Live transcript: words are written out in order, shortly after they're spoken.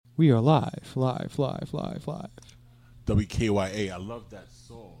We are live, live, live, live, live. WKYA. I love that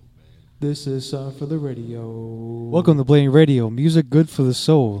song, man. This is Song for the Radio. Welcome to Blatant Radio, music good for the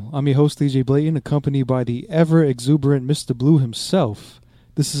soul. I'm your host, DJ Blatant, accompanied by the ever-exuberant Mr. Blue himself.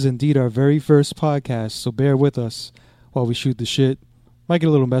 This is indeed our very first podcast, so bear with us while we shoot the shit. Might get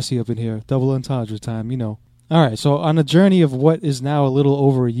a little messy up in here. Double entendre time, you know. Alright, so on a journey of what is now a little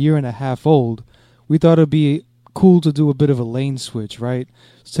over a year and a half old, we thought it'd be cool to do a bit of a lane switch, right?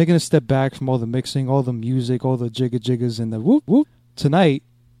 So taking a step back from all the mixing, all the music, all the jiggas and the whoop whoop. Tonight,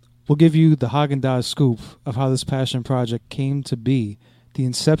 we'll give you the Haagen-Dazs scoop of how this passion project came to be, the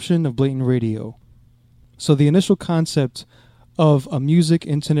inception of Blatant Radio. So the initial concept of a music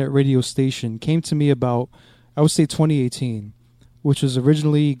internet radio station came to me about, I would say 2018, which was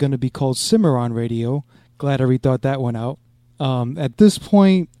originally going to be called Cimarron Radio. Glad I rethought that one out. At this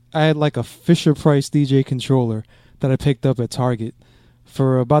point, I had like a Fisher-Price DJ controller that I picked up at Target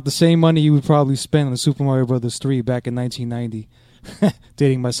for about the same money you would probably spend on the Super Mario Bros. 3 back in 1990.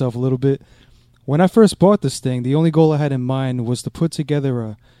 Dating myself a little bit. When I first bought this thing, the only goal I had in mind was to put together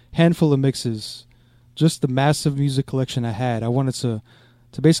a handful of mixes. Just the massive music collection I had. I wanted to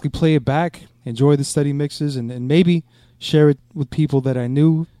basically play it back, enjoy the steady mixes, and maybe share it with people that I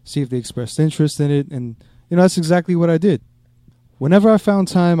knew, see if they expressed interest in it, and that's exactly what I did. Whenever I found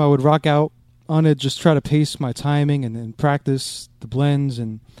time, I would rock out on it, just try to pace my timing and practice the blends.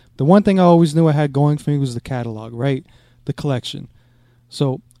 And the one thing I always knew I had going for me was the catalog, right? The collection.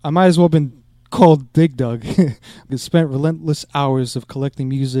 So I might as well have been called Dig Dug. I spent relentless hours of collecting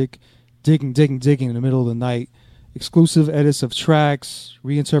music, digging in the middle of the night, exclusive edits of tracks,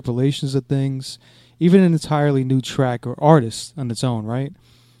 reinterpolations of things, even an entirely new track or artist on its own, right?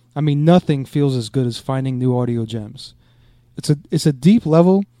 I mean, nothing feels as good as finding new audio gems. It's a deep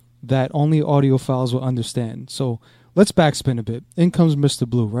level that only audiophiles will understand. So let's backspin a bit. In comes Mr.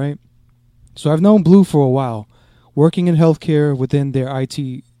 Blue, right? So I've known Blue for a while, working in healthcare within their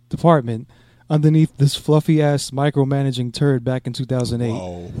IT department underneath this fluffy-ass micromanaging turd back in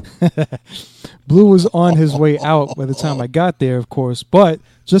 2008. Blue was on his way out by the time I got there, of course, but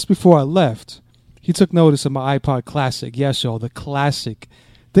just before I left, he took notice of my iPod Classic. Yes, y'all, the Classic.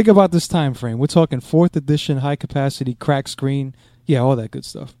 Think about this time frame. We're talking 4th edition, high-capacity, crack screen. Yeah, all that good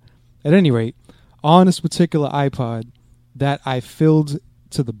stuff. At any rate, on this particular iPod that I filled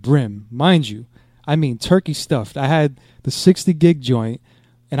to the brim, mind you, I mean turkey stuffed. I had the 60 gig joint,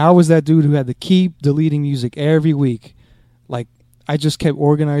 and I was that dude who had to keep deleting music every week. Like, I just kept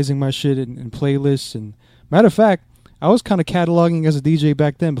organizing my shit in playlists. And matter of fact, I was kind of cataloging as a DJ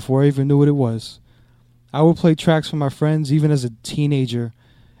back then before I even knew what it was. I would play tracks for my friends, even as a teenager,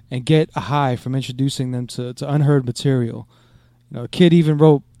 and get a high from introducing them to unheard material. A kid even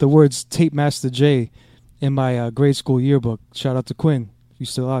wrote the words Tape Master J in my grade school yearbook. Shout out to Quinn, if you're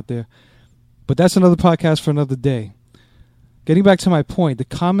still out there. But that's another podcast for another day. Getting back to my point, the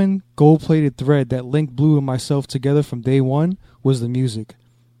common gold-plated thread that linked Blue and myself together from day one was the music.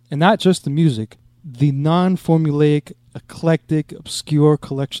 And not just the music, the non-formulaic, eclectic, obscure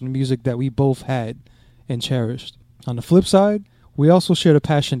collection of music that we both had and cherished. On the flip side, we also shared a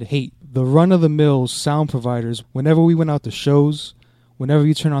passion to hate the run-of-the-mill sound providers. Whenever we went out to shows, whenever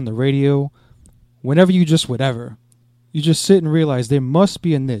you turn on the radio, whenever you just whatever, you just sit and realize there must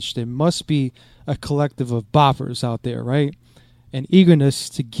be a niche, there must be a collective of boppers out there, right? An eagerness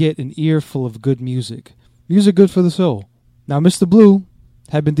to get an earful of good music. Music good for the soul. Now, Mr. Blue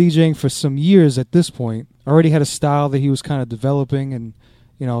had been DJing for some years at this point, already had a style that he was kind of developing, and,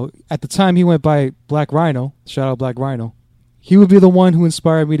 at the time he went by Black Rhino, shout out Black Rhino. He would be the one who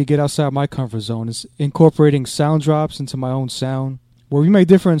inspired me to get outside my comfort zone, is incorporating sound drops into my own sound. Where we may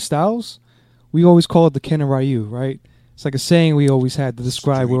differ in styles, we always call it the Ken and Ryu, right? It's like a saying we always had to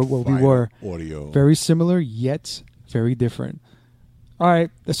describe what we were. Audio. Very similar, yet very different. All right,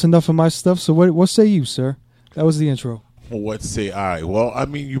 that's enough of my stuff. So what say you, sir? That was the intro. Well, what say I? Well, I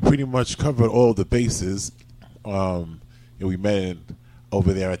mean, you pretty much covered all the bases. We met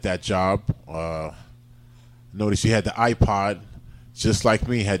over there at that job. Noticed you had the iPod, just like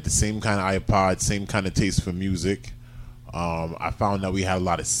me, had the same kind of iPod, same kind of taste for music. I found that we had a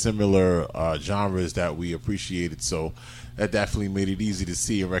lot of similar genres that we appreciated, so that definitely made it easy to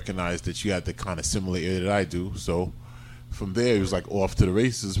see and recognize that you had the kind of similar ear that I do. So from there, it was like off to the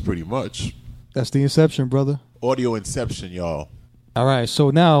races pretty much. That's the inception, brother. Audio inception, y'all. All right, so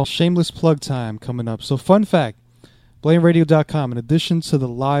now shameless plug time coming up. So fun fact, BlatanRadio.com, in addition to the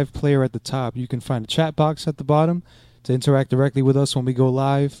live player at the top, you can find a chat box at the bottom to interact directly with us when we go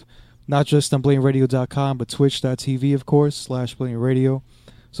live. Not just on BlatanRadio.com, but Twitch.tv, of course, /BlatanRadio.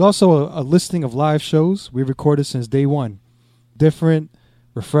 There's also a listing of live shows we've recorded since day one. Different,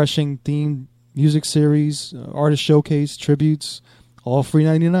 refreshing themed music series, artist showcase, tributes, all free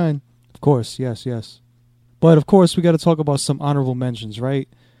 99. Of course, yes, yes. But of course, we got to talk about some honorable mentions, right?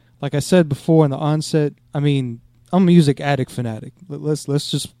 Like I said before in the onset, I mean, I'm a music addict fanatic. Let's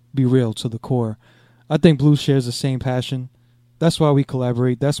just be real to the core. I think Blue shares the same passion. That's why we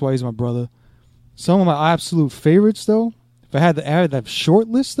collaborate. That's why he's my brother. Some of my absolute favorites, though, if I had to add that short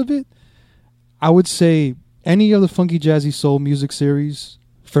list of it, I would say any of the Funky Jazzy Soul music series.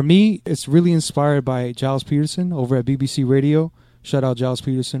 For me, it's really inspired by Giles Peterson over at BBC Radio. Shout out Giles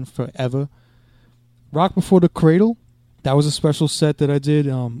Peterson forever. Rock Before the Cradle. That was a special set that I did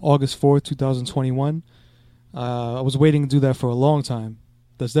August 4th, 2021. I was waiting to do that for a long time.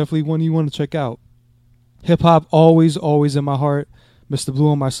 That's definitely one you want to check out. Hip-hop, always, always in my heart. Mr.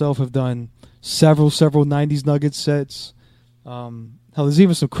 Blue and myself have done several 90s Nuggets sets. Hell, there's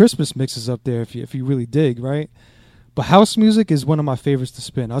even some Christmas mixes up there if you really dig, right? But house music is one of my favorites to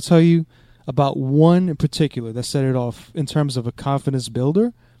spin. I'll tell you about one in particular that set it off in terms of a confidence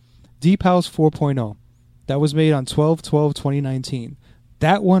builder. Deep House 4.0. That was made on 12/12/2019.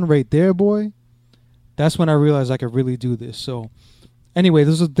 That one right there, boy, that's when I realized I could really do this. So anyway,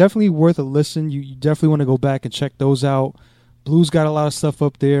 this is definitely worth a listen. You definitely want to go back and check those out. Blue's got a lot of stuff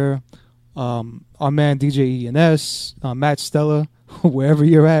up there. Our man DJ ENS, Matt Stella, wherever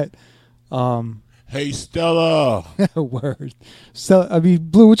you're at. Hey, Stella. Word. Stella, I mean,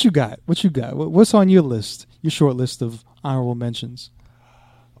 Blue, what you got? What you got? What's on your list? Your short list of honorable mentions.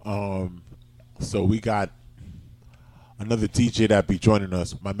 So we got another DJ that be joining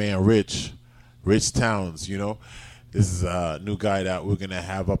us, my man Rich Towns. You know, this is a new guy that we're gonna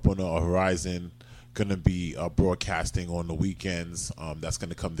have up on the horizon. Gonna be broadcasting on the weekends. That's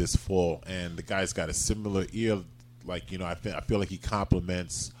gonna come this fall, and the guy's got a similar ear. Like, you know, I feel like he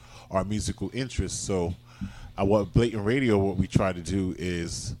complements our musical interests. So, what Blatant Radio, what we try to do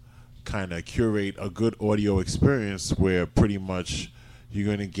is kind of curate a good audio experience where pretty much you're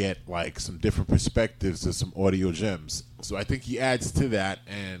going to get like some different perspectives of some audio gems. So I think he adds to that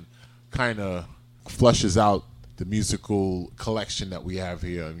and kind of flushes out the musical collection that we have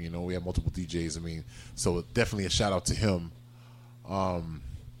here. I mean, you know, we have multiple DJs. I mean, so definitely a shout out to him.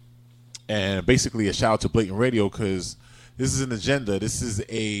 And basically a shout out to Blatant Radio, because this is an agenda. This is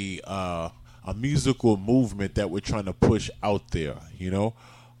a musical movement that we're trying to push out there, you know,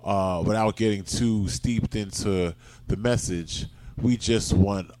 without getting too steeped into the message. We just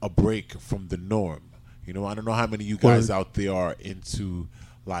want a break from the norm. You know, I don't know how many of you guys out there are into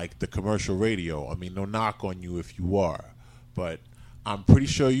like the commercial radio. I mean, no knock on you if you are, but I'm pretty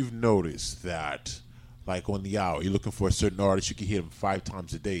sure you've noticed that like on the hour, you're looking for a certain artist, you can hear them 5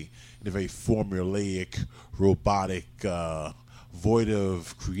 times a day in a very formulaic, robotic, void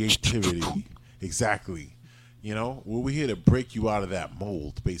of creativity. Exactly. You know, well, we're here to break you out of that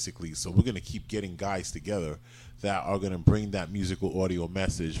mold, basically. So we're going to keep getting guys together that are going to bring that musical audio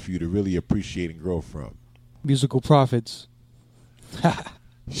message for you to really appreciate and grow from. Musical prophets.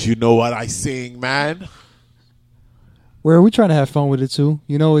 You know what I sing, man? Where we're trying to have fun with it too.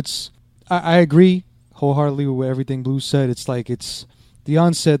 You know, I agree wholeheartedly with everything Blue said. It's like it's the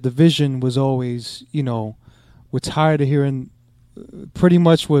onset, the vision was always, you know, we're tired of hearing pretty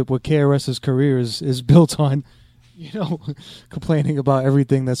much what KRS's career is built on, you know, complaining about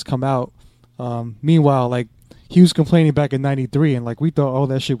everything that's come out. Meanwhile, like, he was complaining back in 93, and like we thought all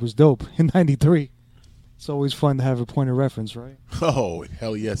that shit was dope in 93. It's always fun to have a point of reference, right? Oh,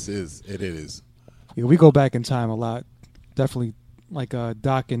 hell yes, it is. Yeah, we go back in time a lot. Definitely like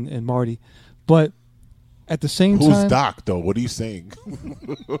Doc and Marty. But at the same time... Who's Doc, though? What are you saying?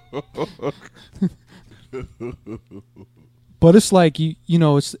 But it's like, you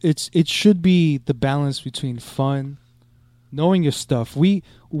know, it should be the balance between fun, knowing your stuff. We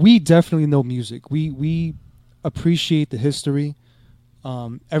definitely know music. We appreciate the history,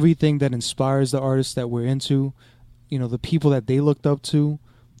 everything that inspires the artists that we're into, you know, the people that they looked up to,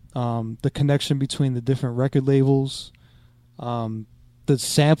 the connection between the different record labels, the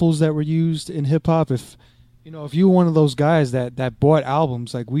samples that were used in hip hop. If you were one of those guys that bought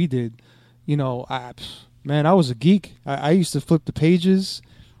albums like we did, you know, I was a geek. I used to flip the pages,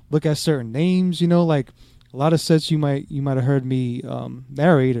 look at certain names, you know, like a lot of sets you might have heard me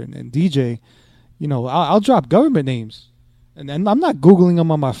narrate and DJ. You know, I'll drop government names, and then I'm not Googling them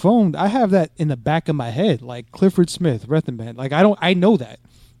on my phone. I have that in the back of my head, like Clifford Smith, Rhythm Band. Like I know that,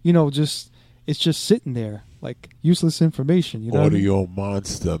 you know, it's just sitting there, like useless information. You know, Audio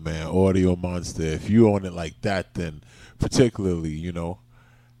monster, man, audio monster. If you own it like that, then particularly, you know,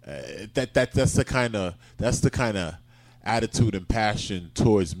 that's the kind of attitude and passion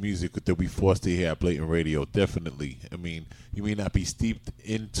towards music that we foster here at Blatant Radio. Definitely. I mean, you may not be steeped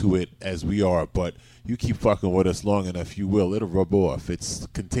into it as we are, but you keep fucking with us long enough, you will. It'll rub off. It's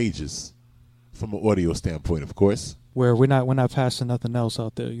contagious from an audio standpoint, of course. Where we're not passing nothing else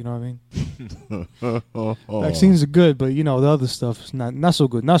out there. You know what I mean? Vaccines are good, but the other stuff is not so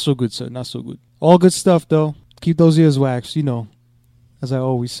good. Not so good, sir. Not so good. All good stuff though. Keep those ears waxed. As I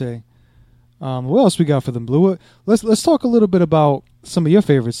always say. What else we got for them, Blue? Let's talk a little bit about some of your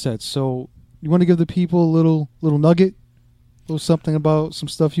favorite sets. So, you want to give the people a little nugget, a little something about some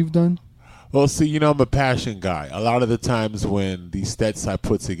stuff you've done? Well, see, I'm a passion guy. A lot of the times when these sets I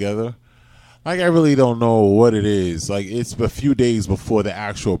put together, I really don't know what it is. It's a few days before the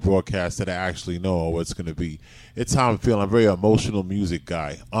actual broadcast that I actually know what it's going to be. It's how I'm feeling. I'm a very emotional music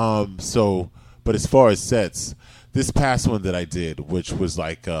guy. But as far as sets, this past one that I did, which was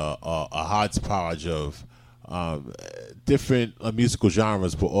like a hodgepodge of different musical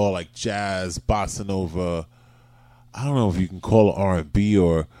genres, but all like jazz, bossa nova. I don't know if you can call it R&B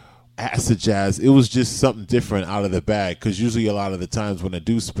or acid jazz. It was just something different out of the bag, because usually a lot of the times when I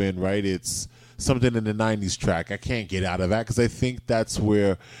do spin, right, it's something in the 90s track. I can't get out of that because I think that's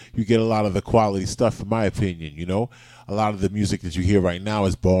where you get a lot of the quality stuff, in my opinion. A lot of the music that you hear right now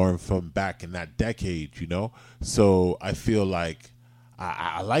is born from back in that decade, So I feel like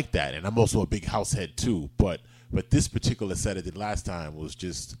I like that. And I'm also a big house head too. But this particular set I did last time was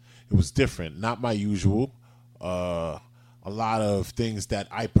just, it was different. Not my usual. A lot of things that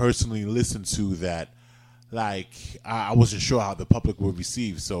I personally listen to that, I wasn't sure how the public would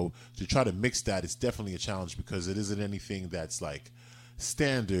receive. So to try to mix that, it's definitely a challenge, because it isn't anything that's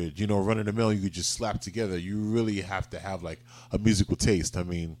standard, run of the mill you could just slap together. You really have to have a musical taste. I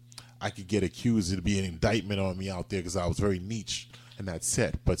mean, I could get accused of being an indictment on me out there because I was very niche in that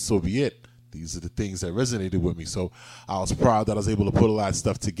set, but so be it. These are the things that resonated with me. So I was proud that I was able to put a lot of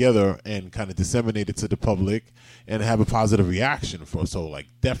stuff together and kind of disseminate it to the public and have a positive reaction for. So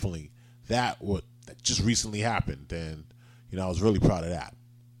definitely that just recently happened, and I was really proud of that.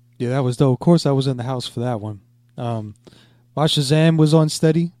 Yeah, that was dope. Of course, I was in the house for that one. My Shazam was on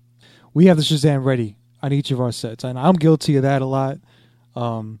steady. We have the Shazam ready on each of our sets, and I'm guilty of that a lot.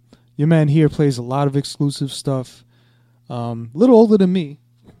 Your man here plays a lot of exclusive stuff. A little older than me,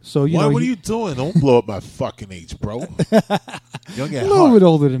 so what are you doing? Don't blow up my fucking age, bro. Young at a little bit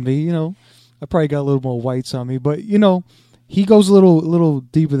older than me. I probably got a little more whites on me, but he goes a little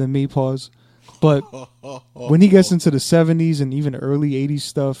deeper than me. Pause. But when he gets into the 70s and even early 80s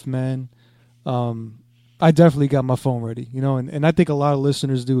stuff, man, I definitely got my phone ready, and I think a lot of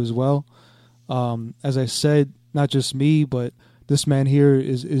listeners do as well. As I said, not just me, but this man here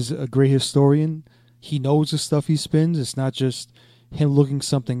is a great historian. He knows the stuff he spins. It's not just him looking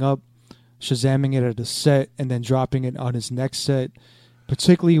something up, Shazamming it at a set, and then dropping it on his next set,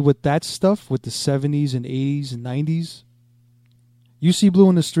 particularly with that stuff, with the 70s and 80s and 90s. You see Blue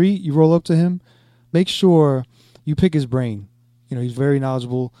in the street, you roll up to him, make sure you pick his brain. He's very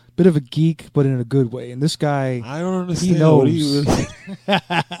knowledgeable, bit of a geek, but in a good way. And this guy, I don't understand. He knows.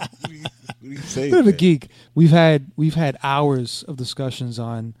 What do you say? Bit of a geek. We've had hours of discussions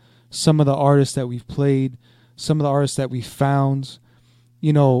on some of the artists that we've played, some of the artists that we found.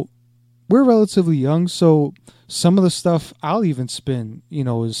 We're relatively young, so some of the stuff I'll even spin,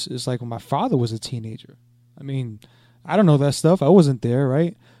 is like when my father was a teenager. I mean, I don't know that stuff. I wasn't there,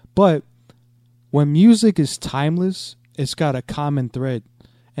 right? But when music is timeless, it's got a common thread,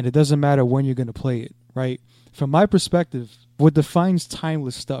 and it doesn't matter when you're going to play it, right? From my perspective, what defines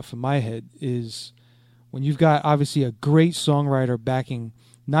timeless stuff in my head is when you've got obviously a great songwriter backing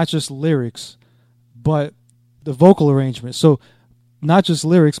not just lyrics, but the vocal arrangement. So not just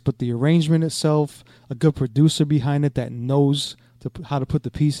lyrics, but the arrangement itself, a good producer behind it that knows how to put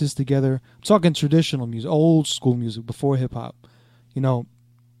the pieces together. I'm talking traditional music, old school music before hip hop,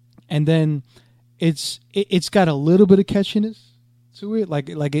 and then it's got a little bit of catchiness to it, like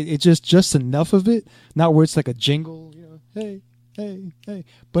it's just enough of it, not where it's like a jingle, hey,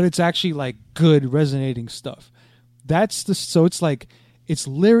 but it's actually good resonating stuff. So it's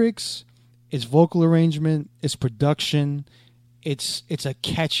lyrics, it's vocal arrangement, it's production, it's a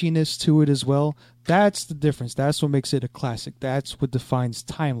catchiness to it as well. That's the difference. That's what makes it a classic. That's what defines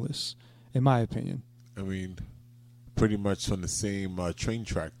timeless, in my opinion. I mean, pretty much on the same train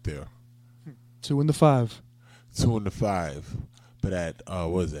track there. 2 and the 5. 2 and the 5. But at,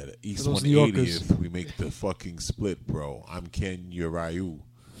 what is that? East For those 180th, we make the fucking split, bro. I'm Ken, you're Ryu.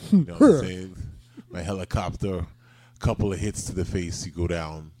 You know what I'm saying? My helicopter, couple of hits to the face, you go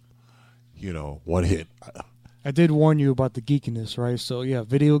down, 1 hit. I did warn you about the geekiness, right? So yeah,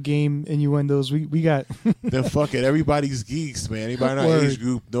 video game innuendos. We got. Then fuck it. Everybody's geeks, man. Anybody in our Word. age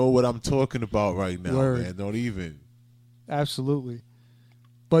group know what I'm talking about right now, Word. man. Don't even. Absolutely.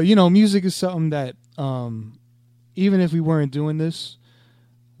 But music is something that even if we weren't doing this,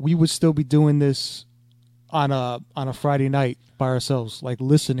 we would still be doing this on a Friday night by ourselves, like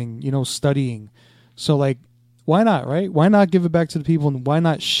listening, studying. So like, why not, right? Why not give it back to the people, and why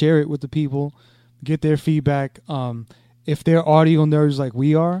not share it with the people, get their feedback? If they're audio nerds like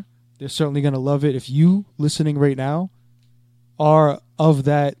we are, they're certainly gonna love it. If you listening right now are of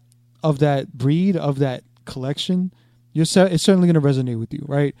that breed, of that collection, it's certainly going to resonate with you,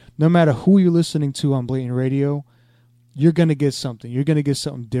 right? No matter who you're listening to on Blatant Radio, you're going to get something. You're going to get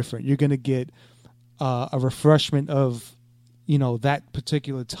something different. You're going to get a refreshment of, that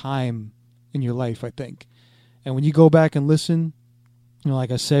particular time in your life, I think. And when you go back and listen,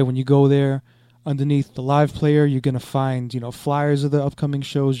 like I said, when you go there underneath the live player, you're going to find, flyers of the upcoming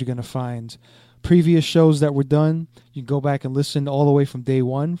shows. You're going to find previous shows that were done. You can go back and listen all the way from day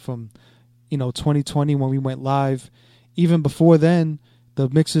one, from 2020 when we went live. Even before then, the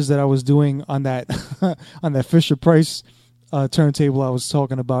mixes that I was doing on that on that Fisher Price turntable I was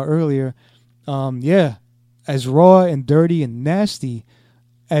talking about earlier, as raw and dirty and nasty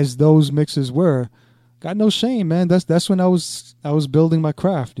as those mixes were, got no shame, man. That's when I was building my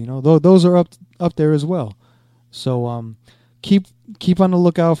craft. Those are up there as well. So keep on the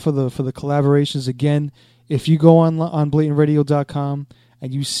lookout for the collaborations. Again, if you go on blatantradio.com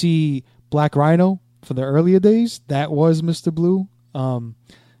and you see Black Rhino for the earlier days, that was Mr. Blue. And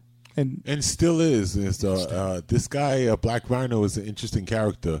still is. This guy, Black Rhino, is an interesting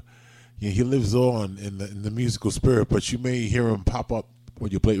character. He lives on in the musical spirit, but you may hear him pop up on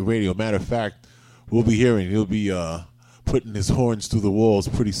your Blatant Radio. Matter of fact, he'll be putting his horns through the walls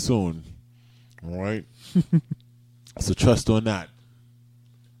pretty soon. All right? So trust on that.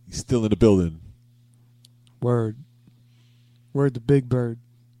 He's still in the building. Word the big bird.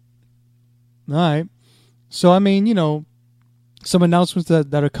 All right. So, I mean, some announcements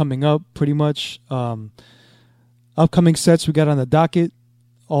that are coming up, pretty much. Upcoming sets we got on the docket.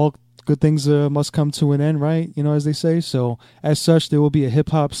 All good things must come to an end, right? As they say. So, as such, there will be a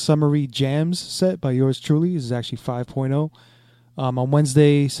hip-hop summary jams set by yours truly. This is actually 5.0. On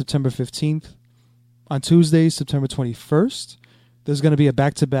Wednesday, September 15th. On Tuesday, September 21st, there's going to be a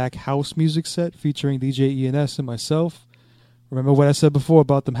back-to-back house music set featuring DJ ENS and myself. Remember what I said before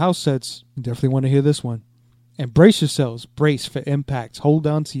about them house sets? You definitely want to hear this one. And brace yourselves. Brace for impact. Hold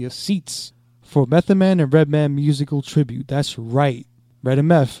on to your seats for Method Man and Redman musical tribute. That's right. Red and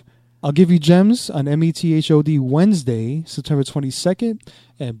Meth. I'll give you gems on METHOD Wednesday, September 22nd.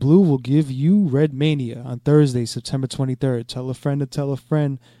 And Blue will give you Red Mania on Thursday, September 23rd. Tell a friend to tell a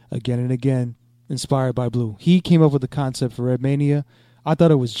friend again and again. Inspired by Blue. He came up with the concept for Red Mania. I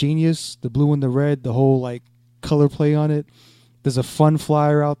thought it was genius. The blue and the red, the whole color play on it. There's a fun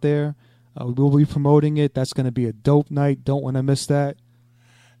flyer out there. We will be promoting it. That's going to be a dope night. Don't want to miss that.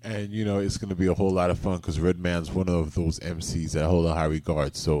 And, it's going to be a whole lot of fun because Redman's one of those MCs that hold a high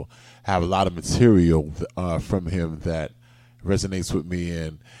regard. So I have a lot of material from him that resonates with me.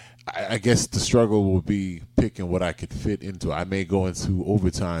 And I guess the struggle will be picking what I could fit into. I may go into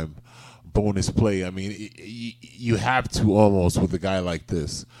overtime bonus play. I mean, you have to almost with a guy like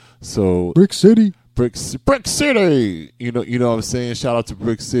this. So Brick City. Brick City, you know what I'm saying? Shout out to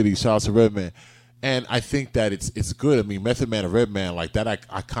Brick City, shout out to Redman. And I think that it's good. I mean, Method Man and Redman, like that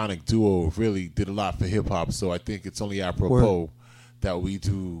iconic duo really did a lot for hip-hop. So I think it's only apropos that we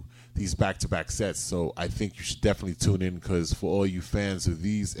do these back-to-back sets. So I think you should definitely tune in because for all you fans of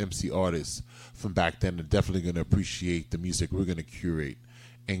these MC artists from back then, they're definitely going to appreciate the music we're going to curate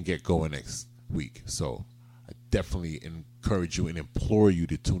and get going next week. So I definitely encourage you and implore you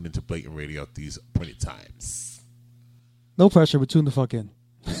to tune into Blatant Radio at these appointed times. No pressure, but tune the fuck in.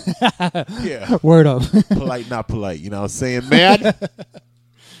 Yeah. Word up. Polite, not polite. You know what I'm saying, man?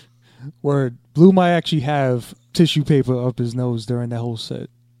 Word. Blue might actually have tissue paper up his nose during that whole set.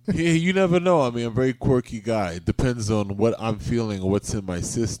 Yeah, you never know. I mean, I'm a very quirky guy. It depends on what I'm feeling or what's in my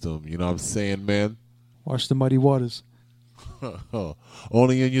system. You know what I'm saying, man? Watch the muddy waters.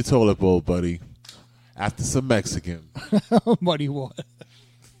 Only in your toilet bowl, buddy. After some Mexican. Muddy water.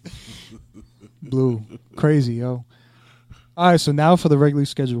 Blue. Crazy, yo. All right, so now for the regularly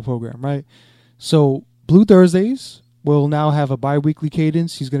scheduled program, right? So Blue Thursdays will now have a bi-weekly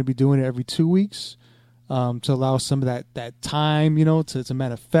cadence. He's going to be doing it every 2 weeks to allow some of that time, to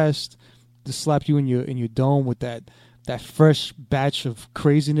manifest, to slap you in your dome with that fresh batch of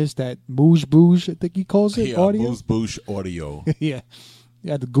craziness, that Bouge Bouge, I think he calls it, yeah, audio. Bouge Bouge audio. Yeah,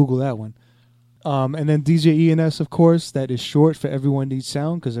 you had to Google that one. And then DJ ENS, of course, that is short for Everyone Needs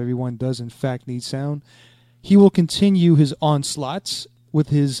Sound, because everyone does, in fact, need sound. He will continue his onslaughts with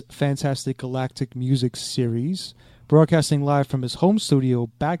his fantastic Galactic Music series, broadcasting live from his home studio,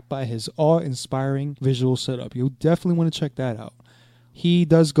 backed by his awe-inspiring visual setup. You'll definitely want to check that out. He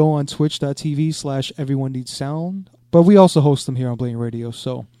does go on twitch.tv/Everyone Needs Sound, but we also host him here on Blatant Radio,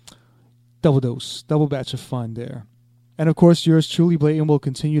 so double dose, double batch of fun there. And of course, yours truly, Blatant, will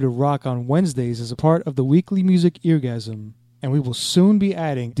continue to rock on Wednesdays as a part of the weekly music Eargasm. And we will soon be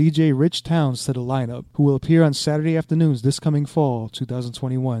adding DJ Rich Towns to the lineup, who will appear on Saturday afternoons this coming fall,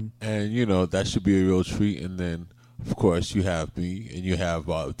 2021. And, that should be a real treat. And then, of course, you have me, and you have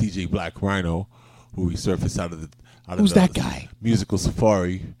DJ Black Rhino, who resurfaced out of Who's that guy? Musical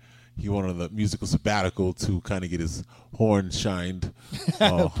Safari. He went on the musical sabbatical to kind of get his horn shined.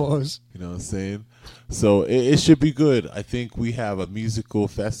 Pause. You know what I'm saying? So it should be good. I think we have a musical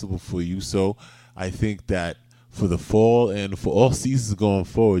festival for you. So I think that for the fall and for all seasons going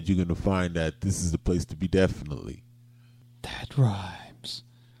forward, you're going to find that this is the place to be, definitely. That rhymes.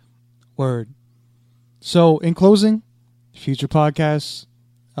 Word. So in closing, future podcasts,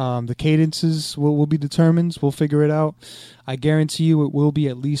 the cadences will be determined. We'll figure it out. I guarantee you it will be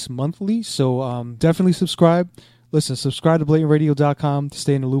at least monthly. So definitely subscribe. Listen, subscribe to BlatantRadio.com to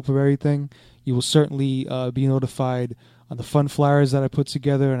stay in the loop of everything. You will certainly be notified on the fun flyers that I put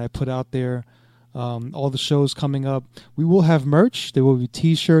together and I put out there. All the shows coming up. We will have merch. There will be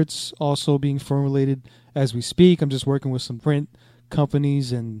T-shirts also being formulated as we speak. I'm just working with some print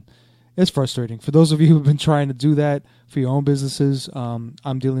companies, and it's frustrating. For those of you who have been trying to do that for your own businesses,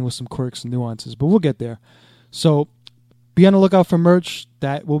 I'm dealing with some quirks and nuances, but we'll get there. So be on the lookout for merch.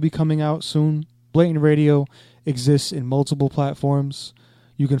 That will be coming out soon. Blatant Radio exists in multiple platforms.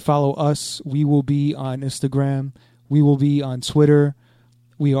 You can follow us. We will be on Instagram. We will be on Twitter.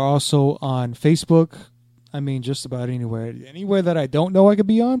 We are also on Facebook. I mean, just about anywhere. Anywhere that I don't know I could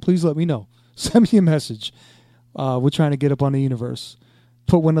be on, please let me know. Send me a message. We're trying to get up on the universe.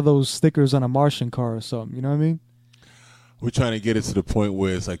 Put one of those stickers on a Martian car or something. You know what I mean? We're trying to get it to the point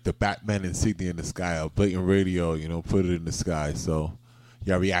where it's like the Batman insignia in the sky. Blatant Radio, put it in the sky. So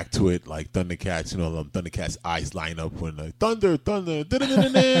y'all react to it like Thundercats. Thundercats' eyes line up when like, thunder,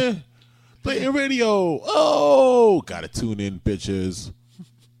 da-da-da-da-da. Blatant Radio. Oh, gotta tune in, bitches.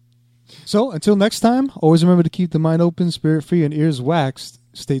 So, until next time, always remember to keep the mind open, spirit free, and ears waxed.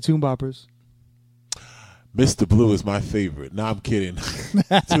 Stay tuned, boppers. Mr. Blue is my favorite. No, I'm kidding.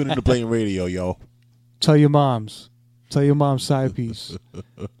 Tune in to Blatant Radio, yo. Tell your moms. Tell your mom's side piece.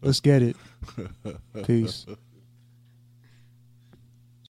 Let's get it. Peace.